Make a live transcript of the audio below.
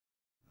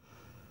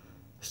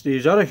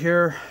Steve's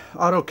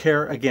Auto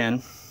Care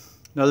again.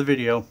 Another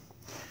video.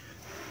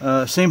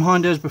 Same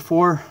Honda as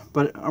before,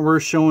 but we're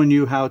showing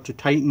you how to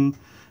tighten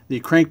the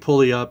crank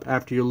pulley up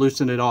after you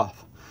loosen it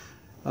off.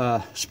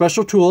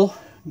 Special tool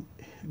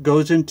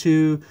goes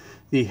into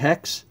the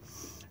hex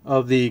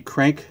of the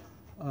crank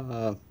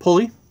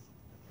pulley.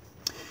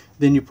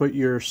 Then you put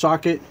your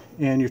socket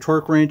and your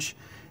torque wrench.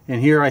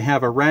 And here I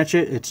have a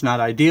ratchet. It's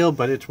not ideal,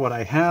 but it's what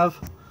I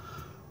have.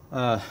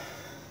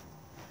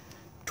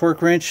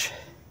 Torque wrench.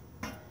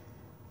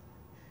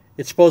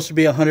 It's supposed to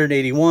be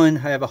 181. I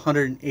have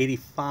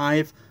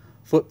 185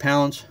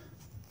 foot-pounds.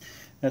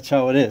 That's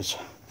how it is.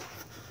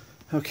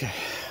 Okay.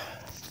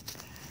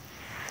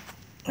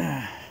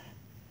 Let's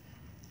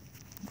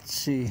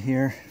see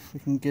here if we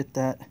can get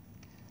that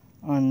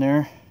on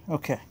there.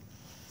 Okay.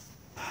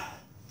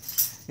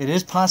 It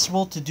is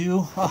possible to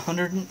do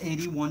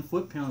 181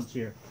 foot-pounds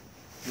here.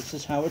 This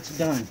is how it's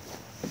done.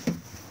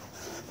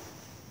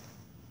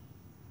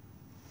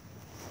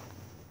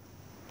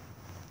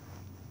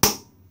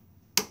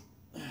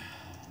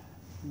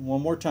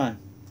 One more time.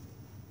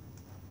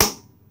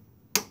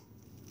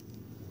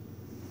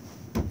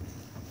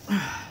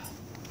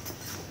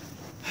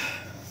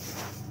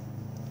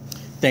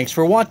 Thanks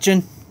for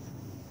watching.